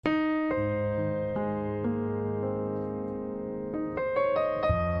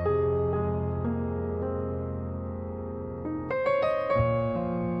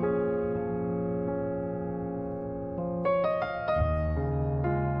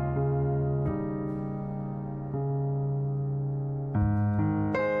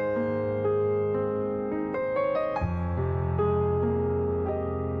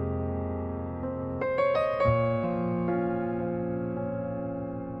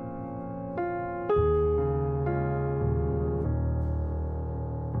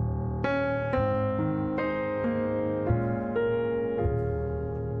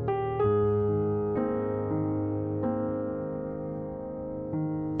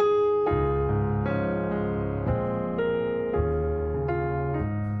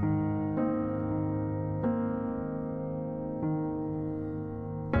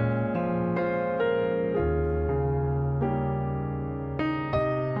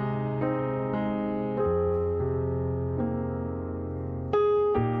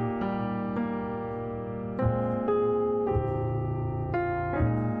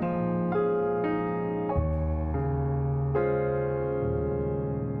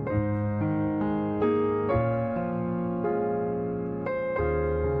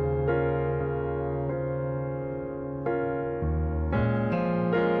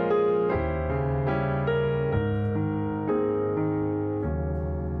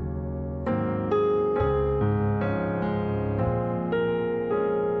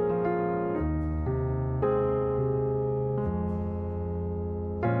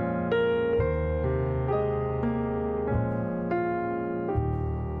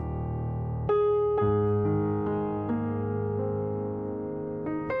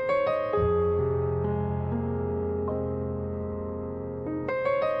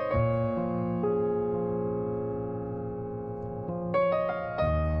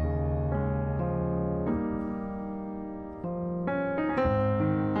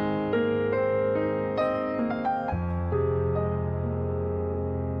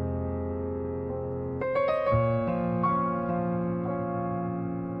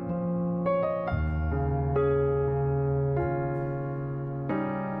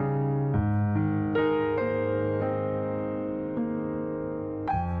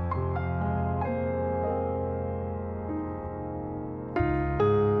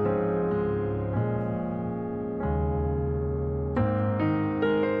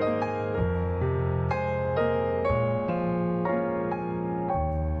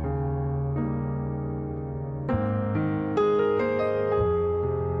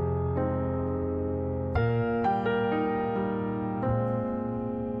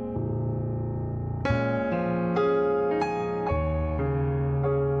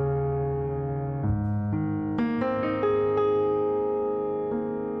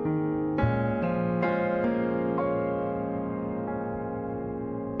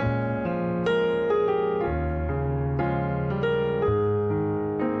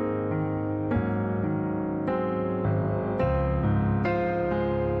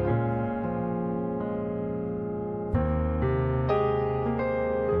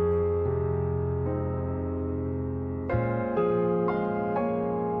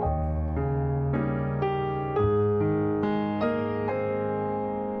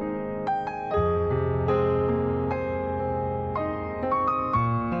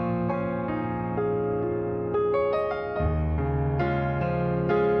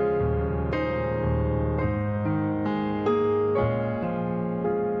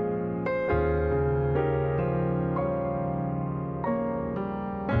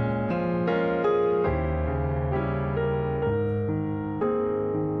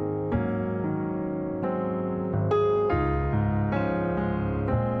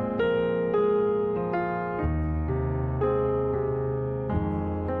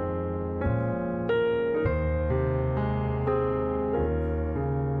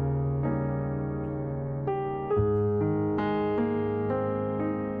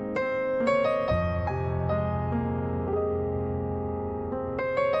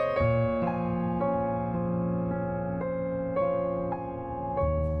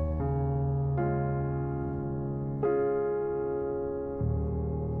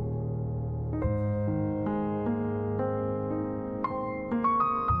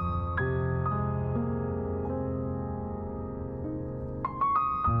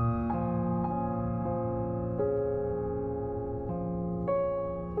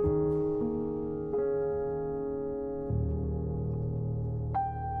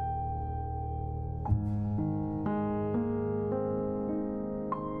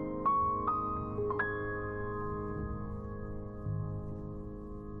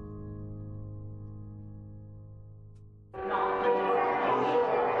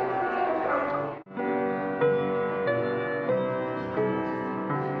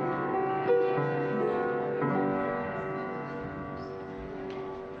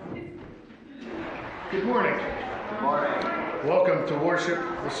Good morning. Good morning. Welcome to worship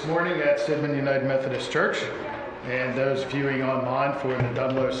this morning at Sidman United Methodist Church, and those viewing online for the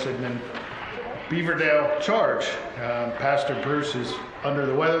Dunlo Sidman Beaverdale Charge. Pastor Bruce is under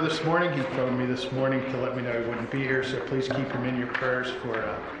the weather this morning. He phoned me this morning to let me know he wouldn't be here, so please keep him in your prayers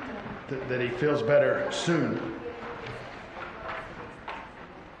for that he feels better soon.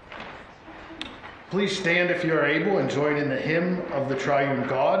 Please stand if you are able and join in the hymn of the Triune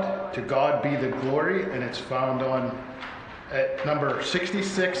God, "To God Be the Glory," and it's found at number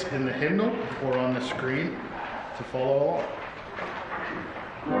 66 in the hymnal or on the screen to follow along.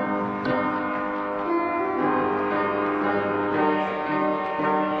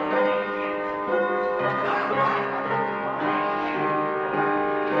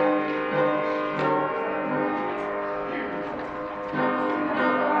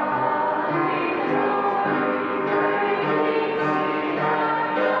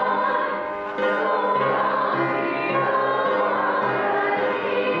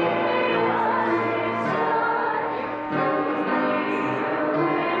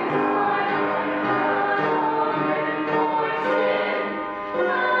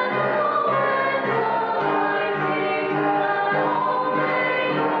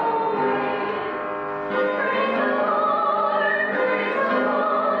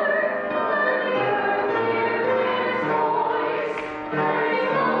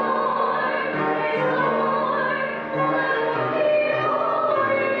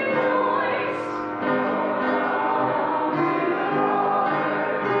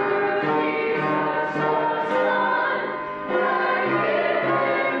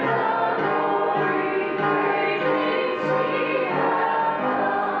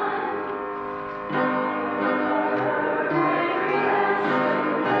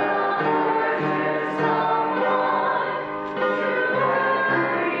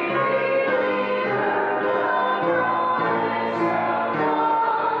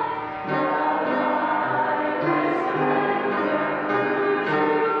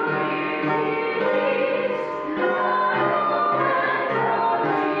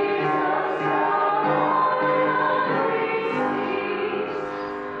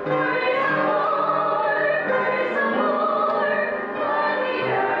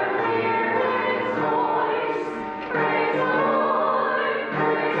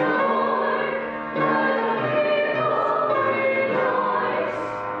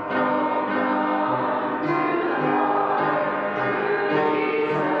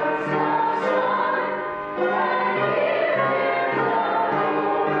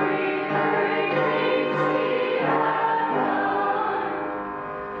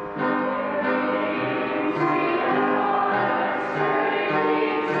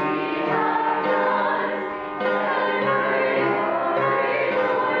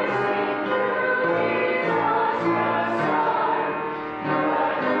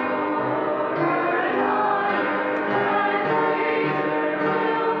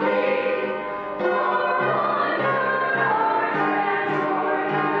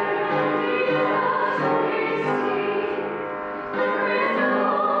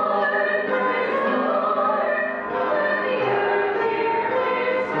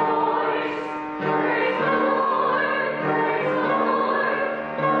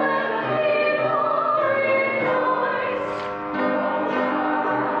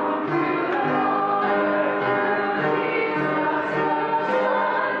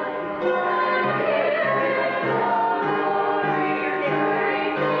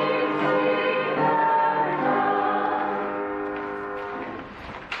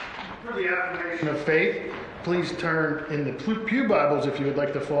 Faith, please turn in the Pew Bibles, if you would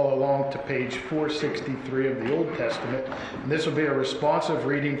like to follow along, to page 463 of the Old Testament. And this will be a responsive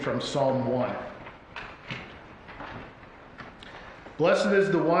reading from Psalm 1. Blessed is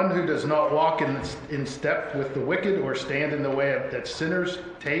the one who does not walk in step with the wicked, or stand in the way that sinners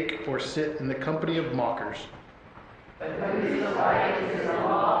take, or sit in the company of mockers. But whose delight is in the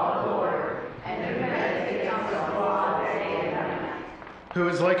law of the Lord, and who meditates on the law day and night. Who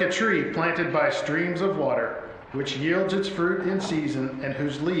is like a tree planted by streams of water, which yields its fruit in season, and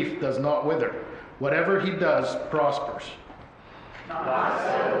whose leaf does not wither. Whatever he does prospers. Not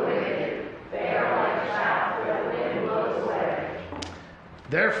so the wicked. They are like chaff that the wind blows away.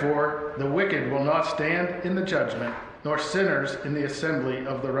 Therefore, the wicked will not stand in the judgment, nor sinners in the assembly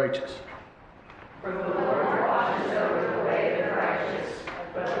of the righteous. For the Lord watches over the way of the righteous,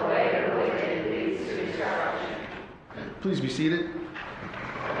 but the way of the wicked leads to destruction. Please be seated.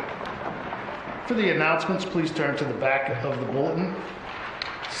 For the announcements, please turn to the back of the bulletin.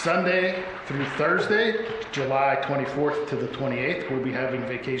 Sunday through Thursday, July 24th to the 28th, we'll be having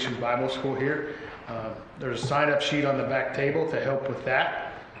Vacation Bible School here. There's a sign-up sheet on the back table to help with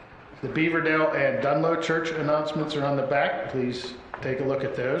that. The Beaverdale and Dunlow Church announcements are on the back. Please take a look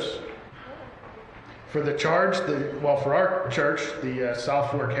at those. For the charge, for our church, the South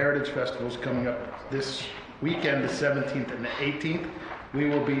Fork Heritage Festival is coming up this weekend, the 17th and the 18th. We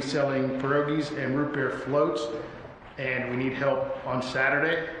will be selling pierogies and root beer floats, and we need help on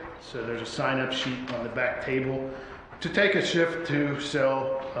Saturday. So there's a sign-up sheet on the back table to take a shift to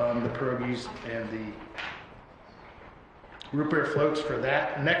sell the pierogies and the root beer floats for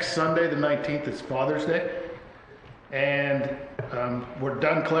that. Next Sunday, the 19th, is Father's Day. And we're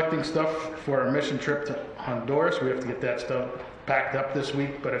done collecting stuff for our mission trip to Honduras. We have to get that stuff packed up this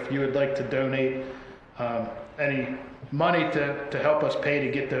week. But if you would like to donate any money to help us pay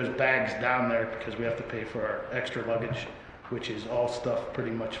to get those bags down there, because we have to pay for our extra luggage, which is all stuff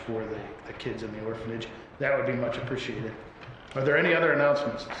pretty much for the kids in the orphanage, that would be much appreciated. Are there any other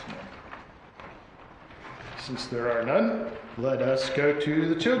announcements this morning? Since there are none, let us go to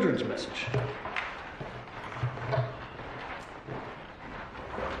the children's message.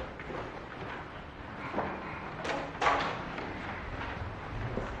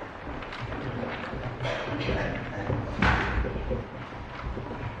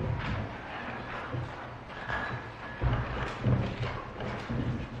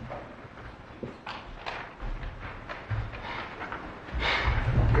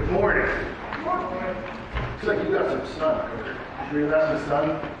 Good morning. Looks like you got some sun. Did you realize the sun?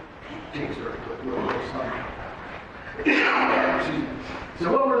 Jeez, very good. Little sun. Excuse me.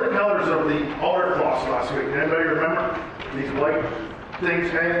 So what were the colors of the altar cloths last week? Anybody remember? These white things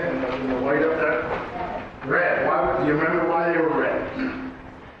hanging and the white up there? Red. Do you remember why they were red?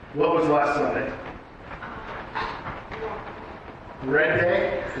 What was last Sunday? Red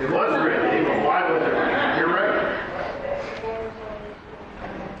Day? It was Red Day, but why was it red? You're right.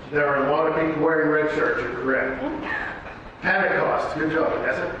 There are a lot of people wearing red shirts, you're correct. Pentecost, good job.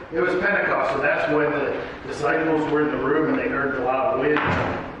 It was Pentecost, so that's when the disciples were in the room and they heard the loud wind,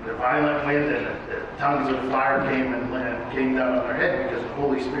 the violent wind, and the tongues of fire came and came down on their head because the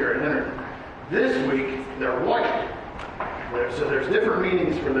Holy Spirit entered them. This week, they're white. So there's different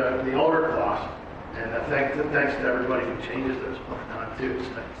meanings for the altar cloth, and thanks to everybody who changes those all the time too.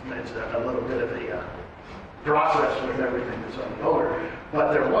 It's a little bit of a process with everything that's on the altar.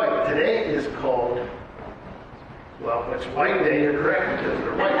 But they're white. Today is called, it's White Day, you're correct, because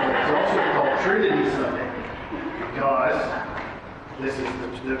they're white, but it's also called Trinity Sunday, because this is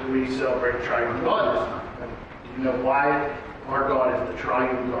we celebrate Triune God this month. And do you know why our God is the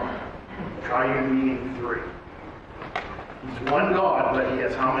Triune God? Triune meaning three. He's one God, but he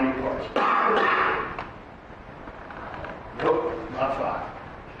has how many parts? Nope, not five.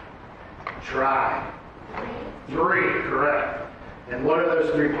 Try. Three, correct. And what are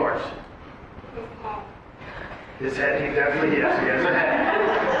those three parts? His head, he definitely is. He has a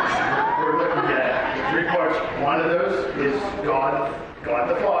head. We're looking at the three parts. One of those is God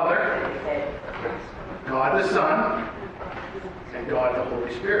the Father, God the Son, and God the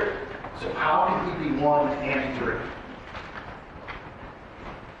Holy Spirit. So how can he be one and three?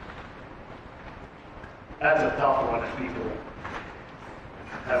 That's a tough one that people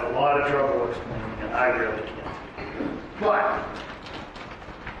have a lot of trouble explaining, and I really can't. But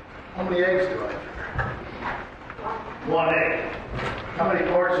how many eggs do I have? One egg. How many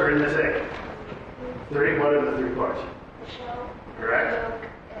parts are in this egg? Three. What are the three parts? The shell, Correct? the yolk,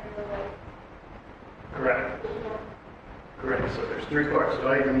 and the white. Correct. Correct. So there's three parts. So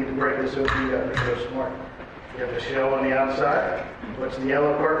I even need to break this open. You guys are so smart. You have the shell on the outside. What's the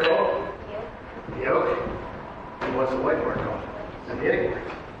yellow part called? The yolk. And what's the white part called? And the egg.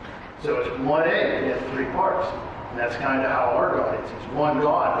 So it's one egg. It has three parts. And that's kind of how our God is. He's one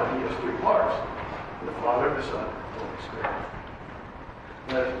God, but he has three parts. The Father, the Son, and the Holy Spirit.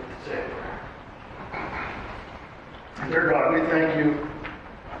 Let us say a prayer. Dear God, we thank you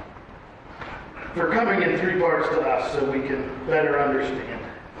for coming in three parts to us so we can better understand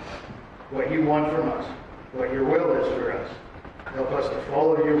what you want from us, what your will is for us. Help us to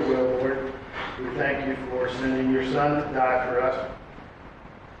follow your will, Lord. We thank you for sending your Son to die for us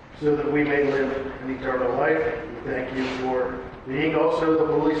so that we may live an eternal life. We thank you for being also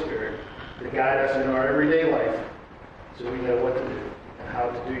the Holy Spirit to guide us in our everyday life so we know what to do and how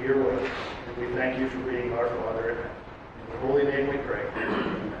to do your will. And we thank you for being our Father in heaven. In the holy name we pray.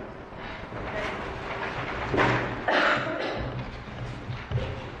 Amen.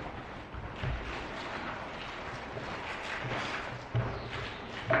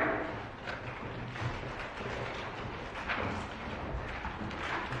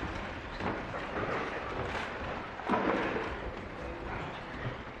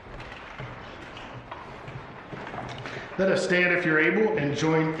 Let us stand if you're able and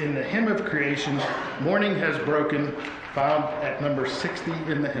join in the hymn of creation, Morning Has Broken, found at number 60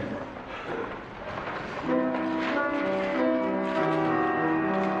 in the hymn roll.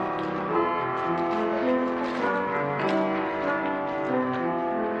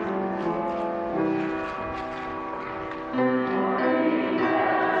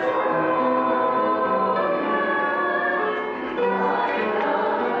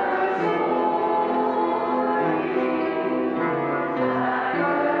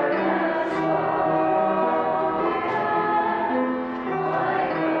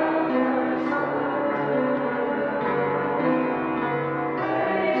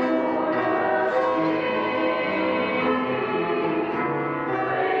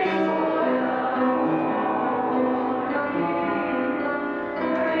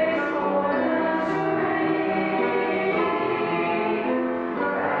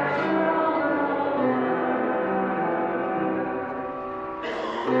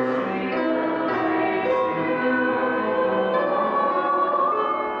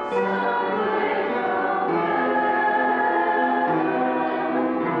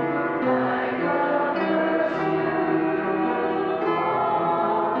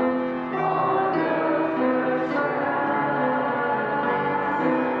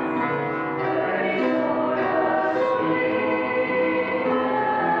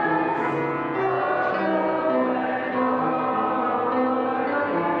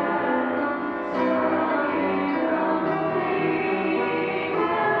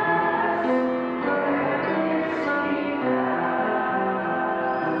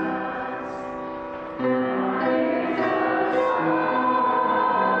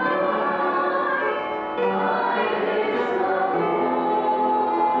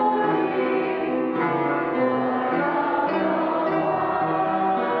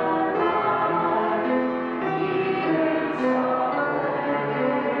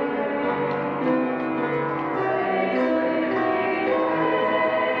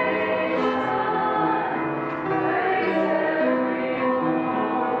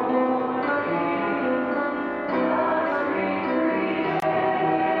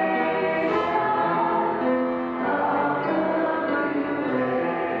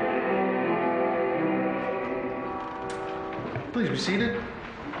 Please be seated.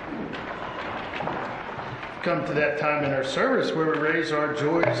 Come to that time in our service where we raise our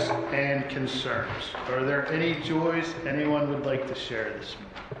joys and concerns. Are there any joys anyone would like to share this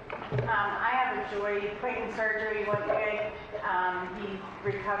morning? I have a joy. Clayton's surgery went good. He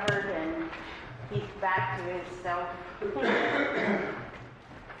recovered and he's back to himself.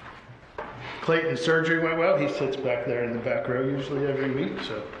 Clayton's surgery went well. He sits back there in the back row usually every week,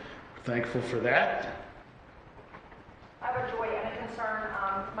 so we're thankful for that. I have a joy and a concern.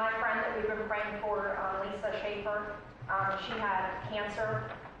 My friend that we've been praying for, Lisa Schaefer, she had cancer.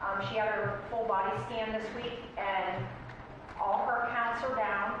 She had her full body scan this week, and all her counts are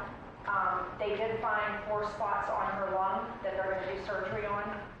down. They did find 4 spots on her lung that they're going to do surgery on.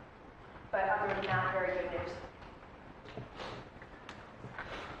 But other than that, very good news.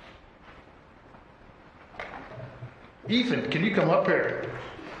 Ethan, can you come up here?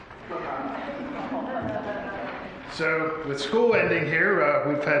 So with school ending here,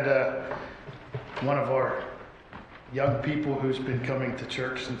 we've had one of our young people who's been coming to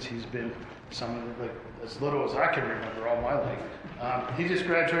church since he's been as little as I can remember all my life. He just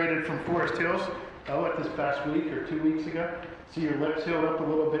graduated from Forest Hills, this past week or 2 weeks ago. See your lips healed up a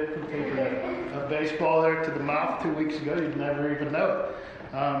little bit from taking a baseball there to the mouth 2 weeks ago. You'd never even know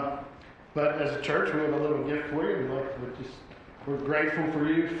it. But as a church, we have a little gift for you. We're grateful for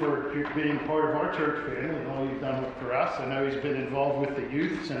you for being part of our church family and all you've done for us. I know he's been involved with the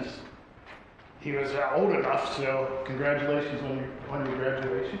youth since he was old enough, so congratulations on your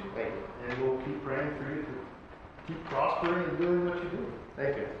graduation. And we'll keep praying for you to keep prospering and doing what you do.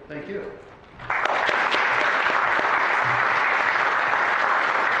 Thank you. Thank you.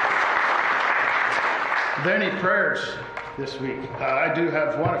 Are there any prayers this week? I do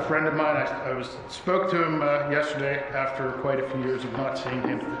have one. A friend of mine, I spoke to him yesterday after quite a few years of not seeing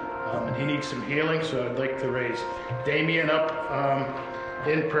him, and he needs some healing, so I'd like to raise Damien up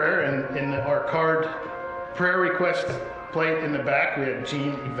in prayer. And in our card prayer request plate in the back, we have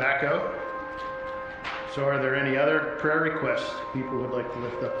Jean Evaco. So are there any other prayer requests people would like to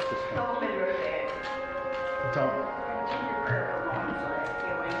lift up at this time? Tell them you're dead. Tell them. Continue prayer for mom for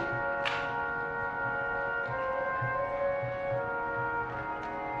healing.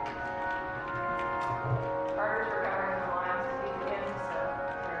 Carter's recovering from Lyme's disease again, so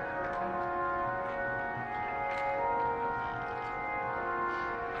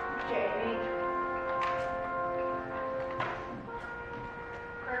Jamie.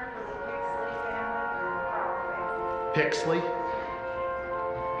 Pixley.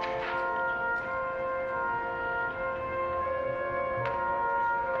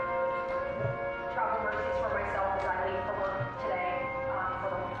 Travel mercies for myself as I leave for work today,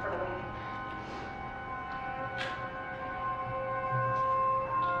 for the week.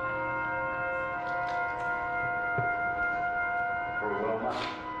 For Wilma.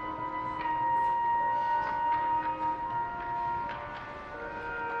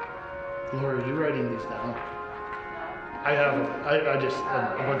 Laura, are you writing these down? I have them.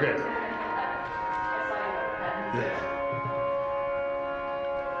 We're good. Yeah.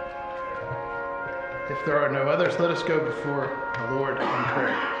 If there are no others, let us go before the Lord in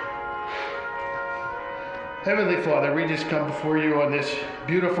prayer. Heavenly Father, we just come before you on this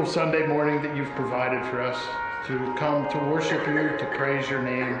beautiful Sunday morning that you've provided for us to come to worship you, to praise your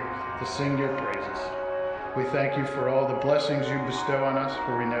name, to sing your praises. We thank you for all the blessings you bestow on us,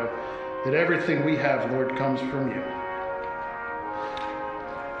 for we know that everything we have, Lord, comes from you.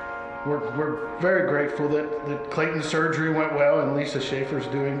 We're very grateful that Clayton's surgery went well and Lisa Schaefer's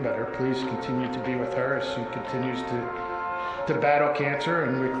doing better. Please continue to be with her as she continues to battle cancer,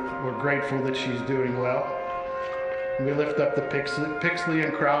 and we're grateful that she's doing well. And we lift up the Pixley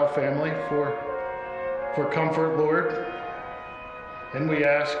and Crowell family for comfort, Lord. And we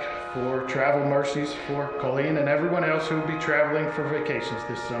ask for travel mercies for Colleen and everyone else who will be traveling for vacations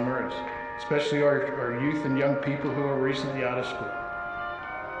this summer, especially our youth and young people who are recently out of school.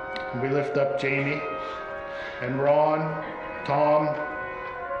 And we lift up Jamie and Ron, Tom,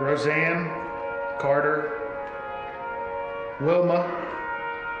 Roseanne, Carter, Wilma.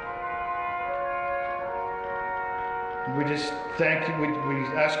 We just thank you. We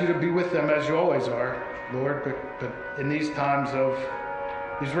ask you to be with them as you always are, Lord, but in these times of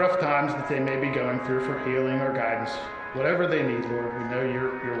these rough times that they may be going through, for healing or guidance, whatever they need, Lord, we know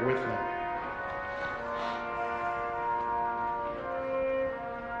you're with them.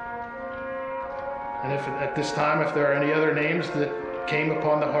 And if at this time, if there are any other names that came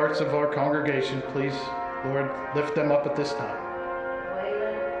upon the hearts of our congregation, please, Lord, lift them up at this time.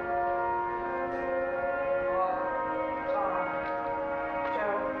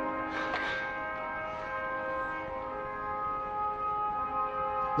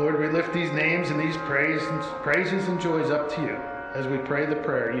 Lord, we lift these names and these praises and joys up to you as we pray the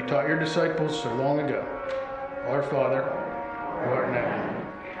prayer you taught your disciples so long ago. Our Father, who art in heaven,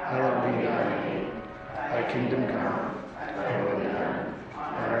 hallowed be thy name. Thy kingdom come, thy will be done,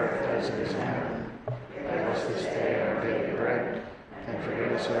 on earth as it is in heaven. Give us this day our daily bread, and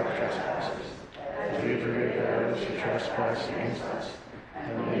forgive us our trespasses, as we forgive those who trespass against us.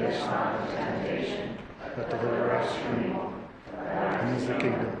 And lead us not into temptation, but deliver us from evil. And is the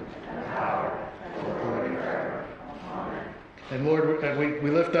kingdom, and the power, and the glory forever. Amen. And Lord, we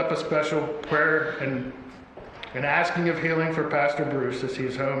lift up a special prayer and an asking of healing for Pastor Bruce as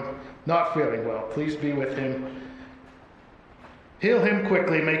he's home, not feeling well. Please be with him. Heal him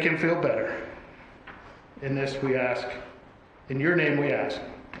quickly, make him feel better. In this we ask. In your name we ask.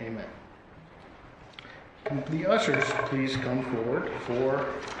 Amen. Can the ushers please come forward for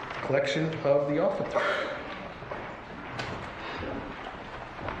collection of the offertory.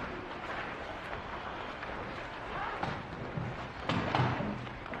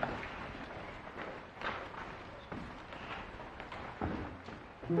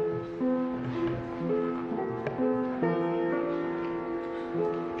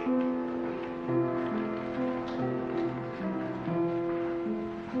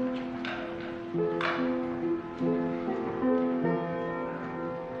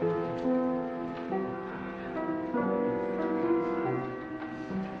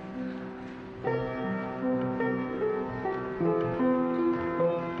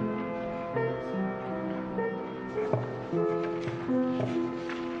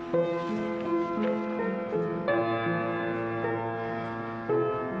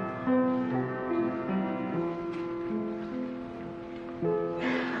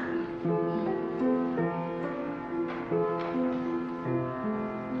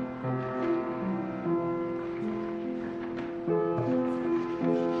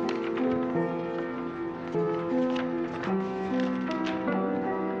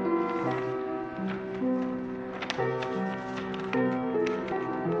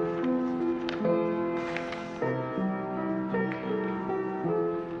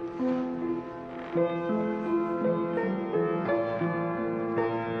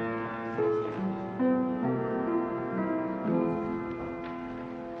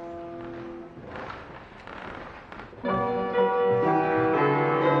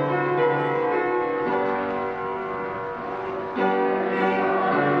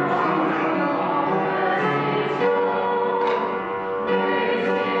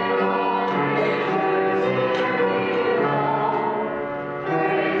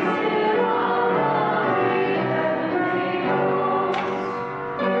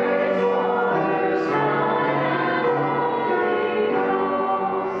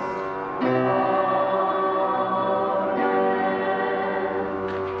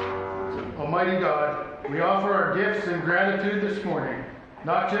 Almighty God, we offer our gifts and gratitude this morning,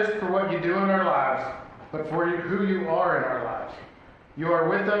 not just for what you do in our lives, but for who you are in our lives. You are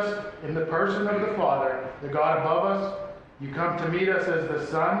with us in the person of the Father, the God above us. You come to meet us as the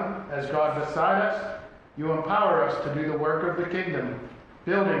Son, as God beside us. You empower us to do the work of the kingdom,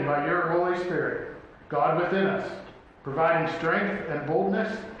 building by your Holy Spirit, God within us, providing strength and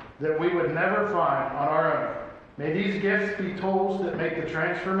boldness that we would never find on our own. May these gifts be tools that make the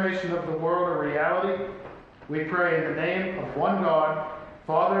transformation of the world a reality. We pray in the name of one God,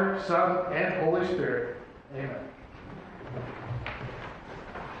 Father, Son, and Holy Spirit. Amen.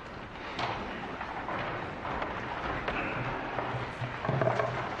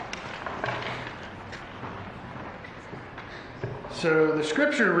 So the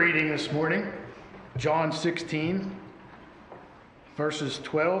scripture reading this morning, John 16, verses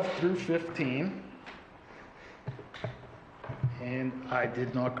 12 through 15. And I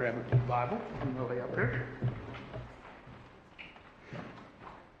did not grab a Bible on the way up here.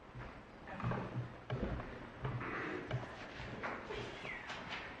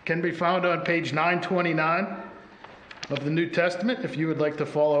 Can be found on page 929 of the New Testament if you would like to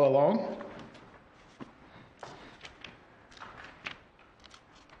follow along.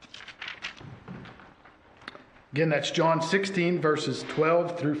 Again, that's John 16, verses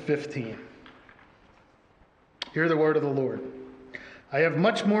 12 through 15. Hear the word of the Lord. I have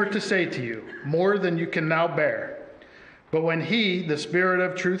much more to say to you, more than you can now bear. But when he, the Spirit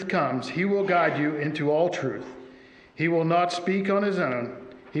of truth, comes, he will guide you into all truth. He will not speak on his own.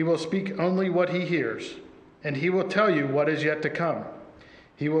 He will speak only what he hears, and he will tell you what is yet to come.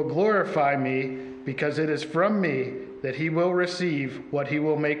 He will glorify me, because it is from me that he will receive what he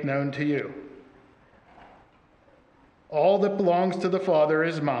will make known to you. All that belongs to the Father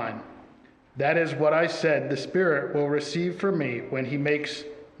is mine. That is what I said the Spirit will receive from me when he makes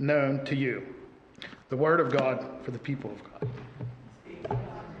known to you. The word of God for the people of God.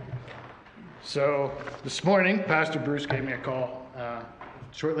 So this morning, Pastor Bruce gave me a call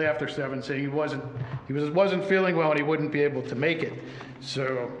shortly after 7 saying he wasn't feeling well and he wouldn't be able to make it.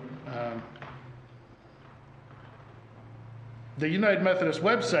 So the United Methodist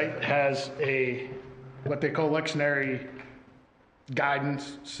website has what they call lectionary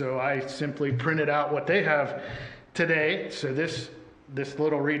guidance, so I simply printed out what they have today. So this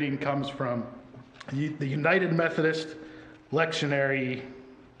little reading comes from the United Methodist Lectionary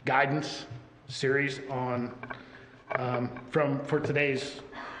Guidance series on for today's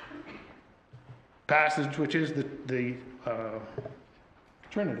passage, which is the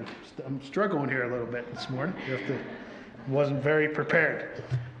Trinity. I'm struggling here a little bit this morning. Wasn't very prepared.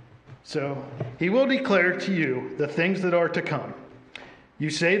 So he will declare to you the things that are to come. You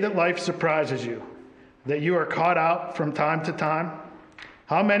say that life surprises you, that you are caught out from time to time.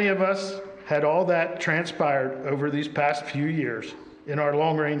 How many of us had all that transpired over these past few years in our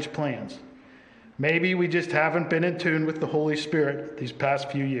long-range plans? Maybe we just haven't been in tune with the Holy Spirit these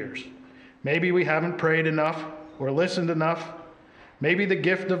past few years. Maybe we haven't prayed enough or listened enough. Maybe the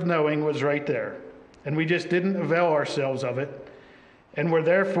gift of knowing was right there, and we just didn't avail ourselves of it, and we're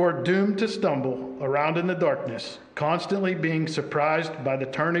therefore doomed to stumble around in the darkness, constantly being surprised by the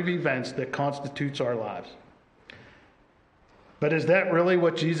turn of events that constitutes our lives. But is that really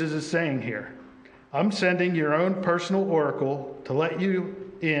what Jesus is saying here? I'm sending your own personal oracle to let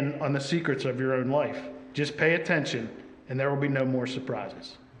you in on the secrets of your own life. Just pay attention, and there will be no more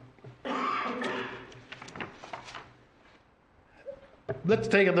surprises. Let's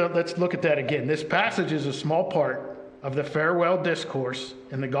look at that again. This passage is a small part of the farewell discourse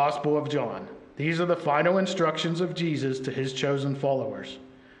in the Gospel of John. These are the final instructions of Jesus to his chosen followers.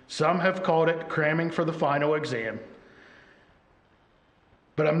 Some have called it cramming for the final exam,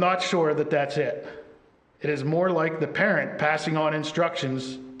 but I'm not sure that that's it. It is more like the parent passing on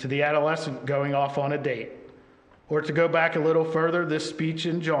instructions to the adolescent going off on a date. Or to go back a little further, this speech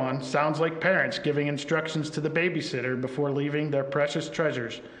in John sounds like parents giving instructions to the babysitter before leaving their precious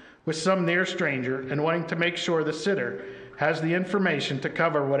treasures with some near stranger and wanting to make sure the sitter has the information to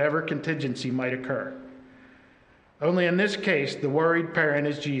cover whatever contingency might occur. Only in this case, the worried parent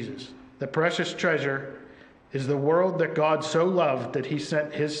is Jesus. The precious treasure is the world that God so loved that he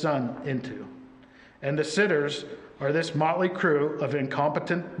sent his son into. And the sitters are this motley crew of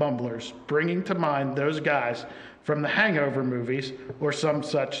incompetent bumblers, bringing to mind those guys from the Hangover movies or some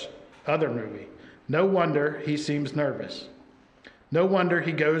such other movie. No wonder he seems nervous. No wonder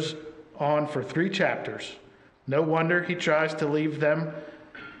he goes on for 3 chapters. No wonder he tries to leave and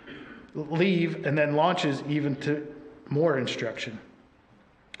then launches even to more instruction.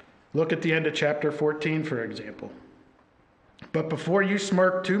 Look at the end of chapter 14, for example. But before you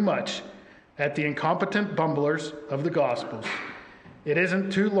smirk too much, at the incompetent bumblers of the Gospels. It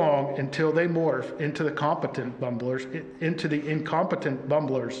isn't too long until they morph into the incompetent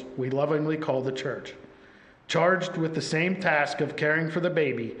bumblers we lovingly call the church, charged with the same task of caring for the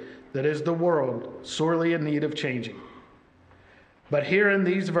baby that is the world sorely in need of changing. But here in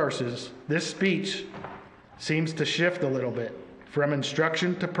these verses, this speech seems to shift a little bit from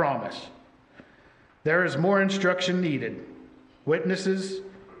instruction to promise. There is more instruction needed.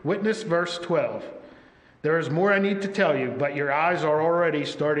 Witness verse 12. There is more I need to tell you, but your eyes are already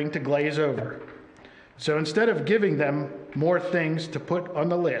starting to glaze over. So instead of giving them more things to put on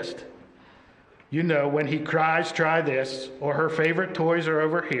the list, when he cries, try this, or her favorite toys are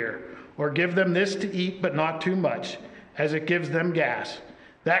over here, or give them this to eat but not too much, as it gives them gas,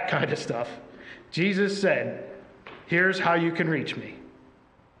 that kind of stuff. Jesus said, here's how you can reach me.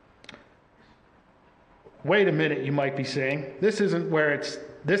 Wait a minute, you might be saying. This isn't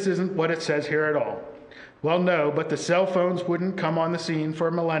what it says here at all. Well, no, but the cell phones wouldn't come on the scene for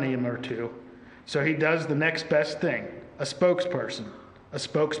a millennium or two. So he does the next best thing, a spokesperson, a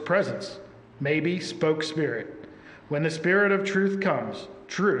spokespresence, maybe spokespirit. When the Spirit of truth comes,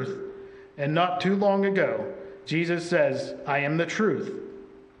 truth, and not too long ago, Jesus says, I am the truth.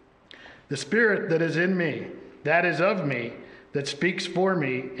 The Spirit that is in me, that is of me, that speaks for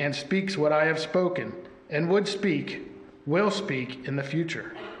me and speaks what I have spoken, and will speak in the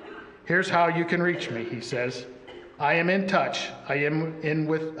future. Here's how you can reach me, he says. I am in touch. I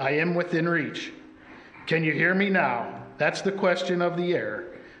am within reach. Can you hear me now? That's the question of the air.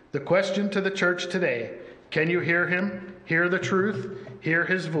 The question to the church today. Can you hear him? Hear the truth? Hear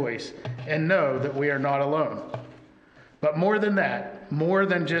his voice? And know that we are not alone. But more than that, more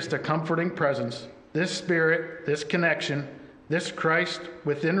than just a comforting presence, this Spirit, this connection, this Christ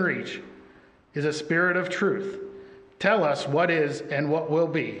within reach, is a Spirit of truth. Tell us what is and what will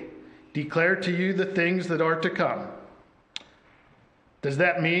be. Declare to you the things that are to come. Does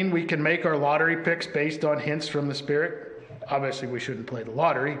that mean we can make our lottery picks based on hints from the Spirit? Obviously, we shouldn't play the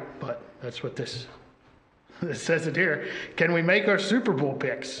lottery, but that's what this says it here. Can we make our Super Bowl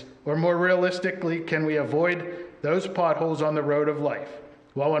picks? Or more realistically, can we avoid those potholes on the road of life?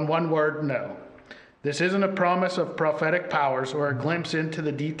 Well, in one word, no. This isn't a promise of prophetic powers or a glimpse into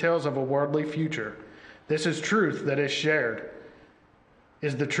the details of a worldly future. This is truth that is shared.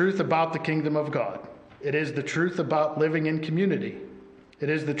 Is the truth about the kingdom of God. It is the truth about living in community. It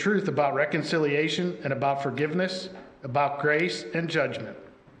is the truth about reconciliation and about forgiveness, about grace and judgment.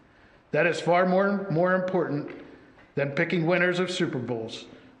 That is far more important than picking winners of Super Bowls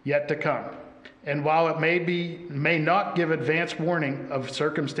yet to come. And while it may not give advance warning of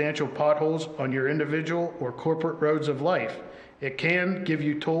circumstantial potholes on your individual or corporate roads of life, it can give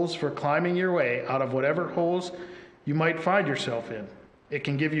you tools for climbing your way out of whatever holes you might find yourself in. It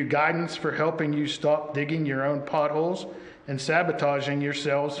can give you guidance for helping you stop digging your own potholes and sabotaging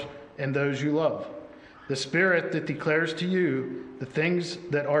yourselves and those you love. The Spirit that declares to you the things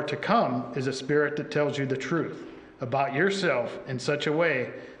that are to come is a Spirit that tells you the truth about yourself in such a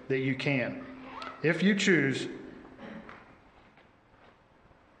way that you can. If you choose,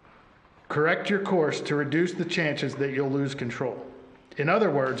 correct your course to reduce the chances that you'll lose control. In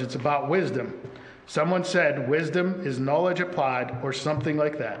other words, it's about wisdom. Someone said wisdom is knowledge applied or something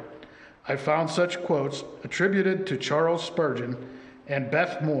like that. I found such quotes attributed to Charles Spurgeon and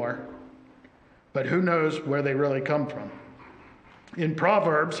Beth Moore, but who knows where they really come from. In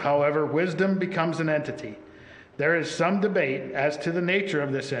Proverbs, however, wisdom becomes an entity. There is some debate as to the nature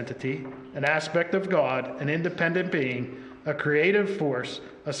of this entity, an aspect of God, an independent being, a creative force,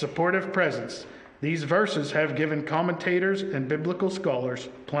 a supportive presence. These verses have given commentators and biblical scholars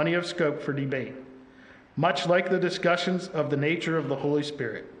plenty of scope for debate, much like the discussions of the nature of the Holy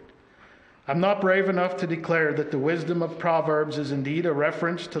Spirit. I'm not brave enough to declare that the wisdom of Proverbs is indeed a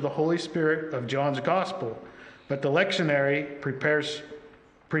reference to the Holy Spirit of John's Gospel, but the lectionary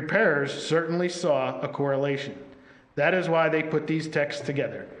preparers certainly saw a correlation. That is why they put these texts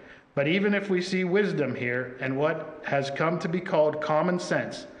together. But even if we see wisdom here and what has come to be called common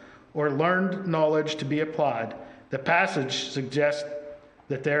sense or learned knowledge to be applied, the passage suggests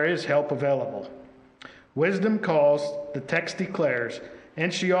that there is help available. Wisdom calls, the text declares,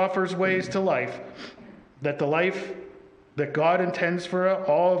 and she offers ways to life, that the life that God intends for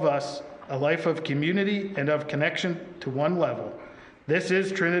all of us, a life of community and of connection to one level. This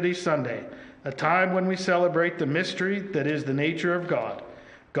is Trinity Sunday, a time when we celebrate the mystery that is the nature of God.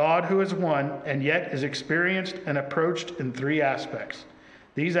 God who is one and yet is experienced and approached in three aspects.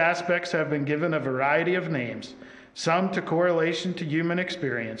 These aspects have been given a variety of names, some to correlation to human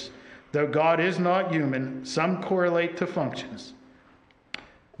experience. Though God is not human, some correlate to functions.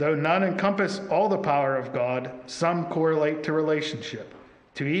 Though none encompass all the power of God, some correlate to relationship,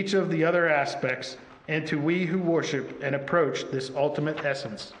 to each of the other aspects, and to we who worship and approach this ultimate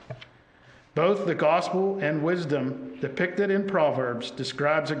essence. Both the gospel and wisdom depicted in Proverbs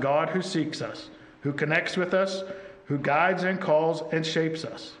describes a God who seeks us, who connects with us, who guides and calls and shapes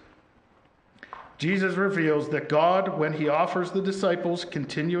us. Jesus reveals that God, when he offers the disciples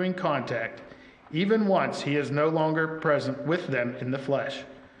continuing contact, even once he is no longer present with them in the flesh.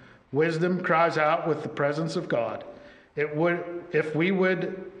 Wisdom cries out with the presence of God. If we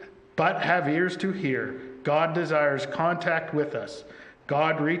would but have ears to hear, God desires contact with us.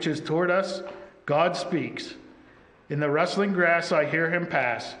 God reaches toward us. God speaks. In the rustling grass I hear him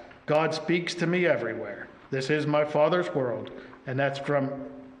pass. God speaks to me everywhere. This is my Father's world. And that's from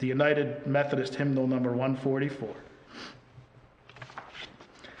the United Methodist Hymnal number 144.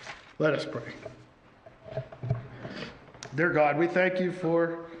 Let us pray. Dear God, we thank you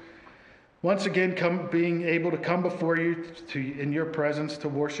for once again being able to come before you in your presence to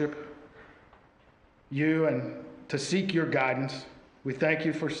worship you and to seek your guidance. We thank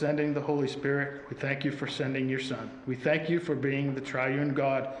you for sending the Holy Spirit. We thank you for sending your Son. We thank you for being the triune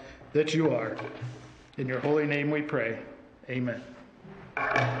God that you are. In your holy name we pray. Amen.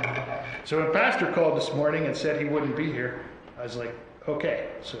 So when Pastor called this morning and said he wouldn't be here, I was like, okay,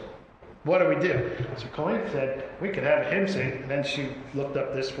 so what do we do? So Colleen said we could have a hymn sing, and then she looked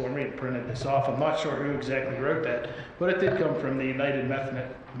up this for me and printed this off. I'm not sure who exactly wrote that, but it did come from the United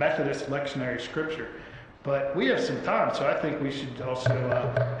Methodist Lectionary Scripture. But we have some time, so I think we should also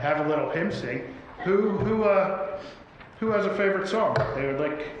have a little hymn sing. Who has a favorite song they would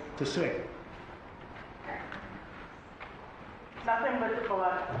like to sing? Nothing but the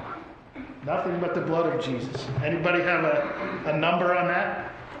blood. Nothing but the blood of Jesus. Anybody have a number on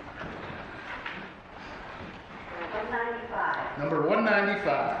that? 195. Number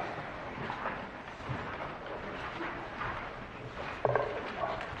 195.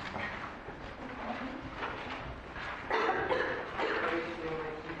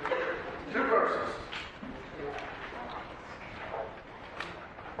 Two verses.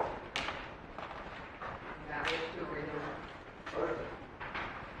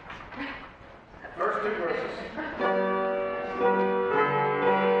 First two verses.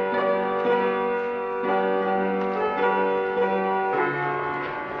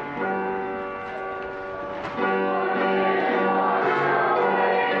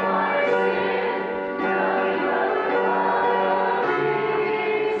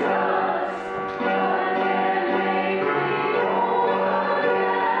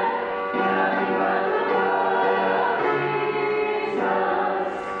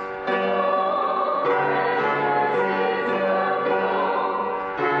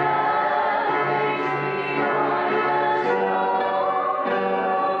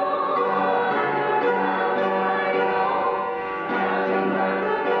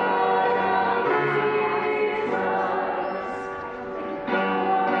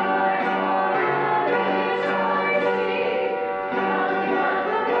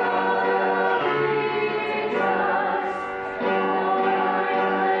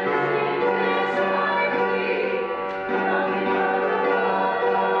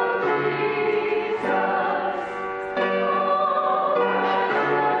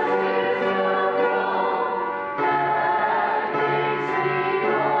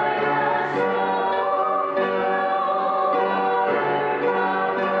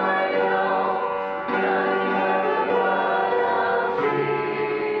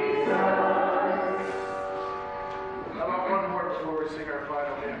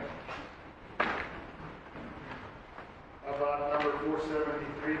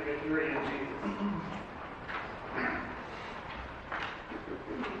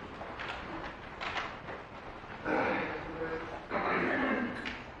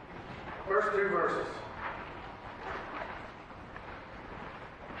 First two verses.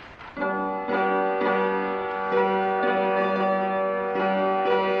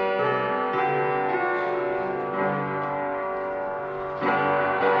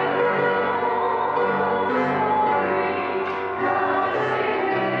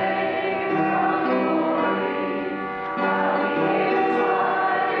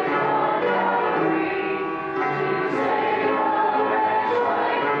 Thank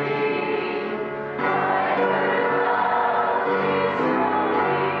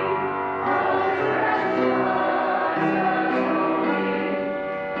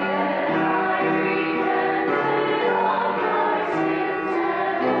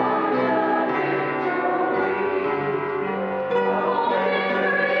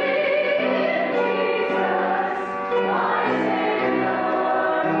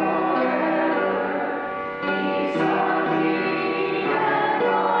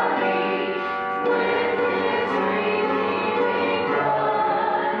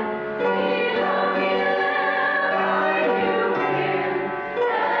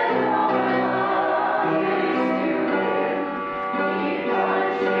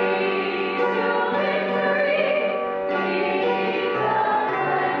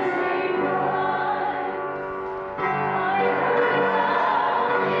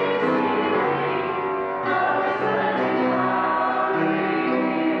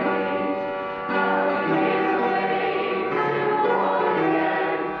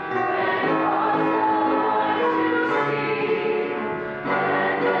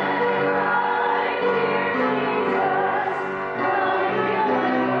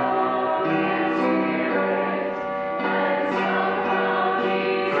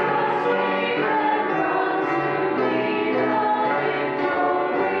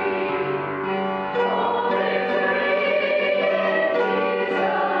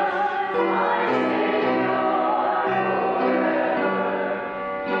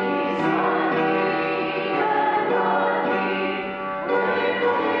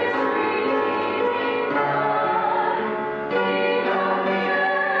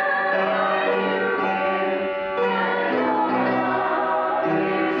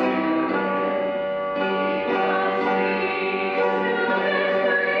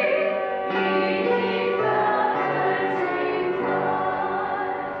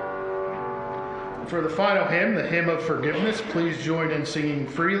for the final hymn, the hymn of forgiveness, please join in singing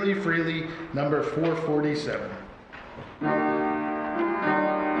Freely, Freely, number 447.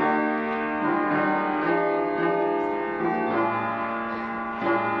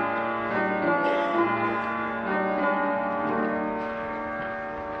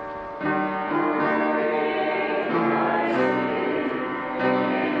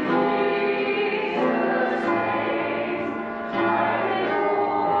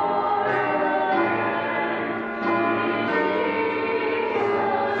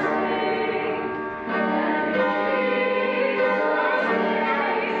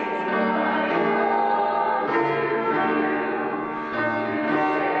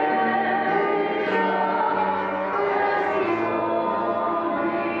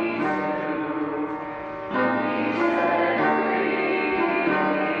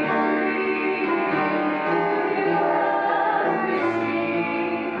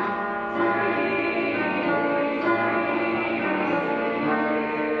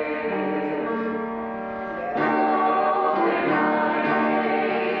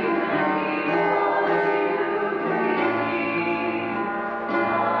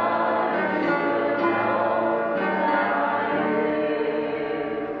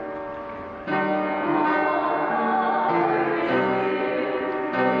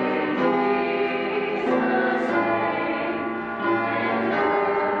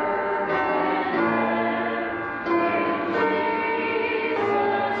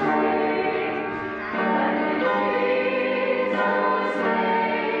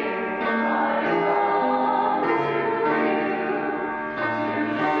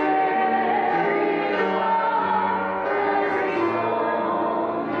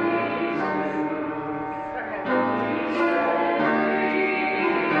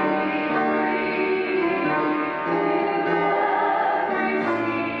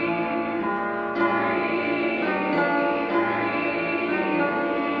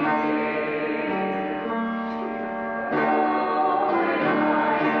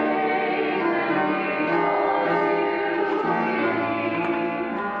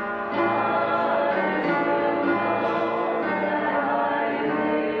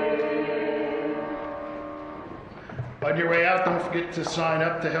 On your way out, don't forget to sign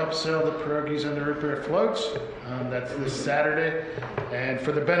up to help sell the pierogies and the root beer floats. That's this Saturday. And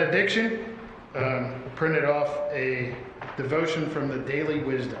for the benediction, printed off a devotion from the Daily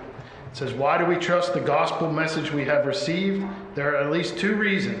Wisdom. It says, why do we trust the gospel message we have received? There are at least two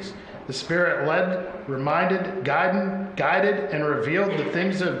reasons. The Spirit led, reminded, guided, and revealed the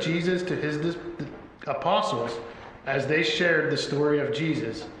things of Jesus to his apostles as they shared the story of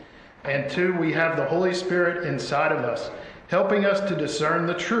Jesus. And two, we have the Holy Spirit inside of us, helping us to discern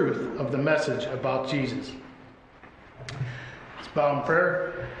the truth of the message about Jesus. Let's bow in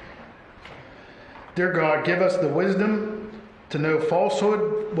prayer. Dear God, give us the wisdom to know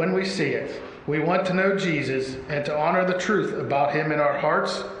falsehood when we see it. We want to know Jesus and to honor the truth about him in our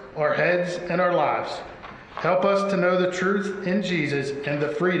hearts, our heads, and our lives. Help us to know the truth in Jesus and the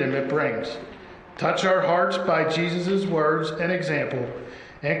freedom it brings. Touch our hearts by Jesus' words and example,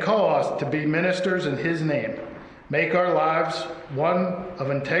 and call us to be ministers in his name. Make our lives one of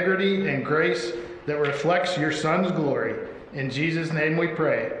integrity and grace that reflects your Son's glory. In Jesus' name we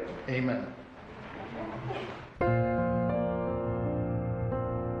pray. Amen.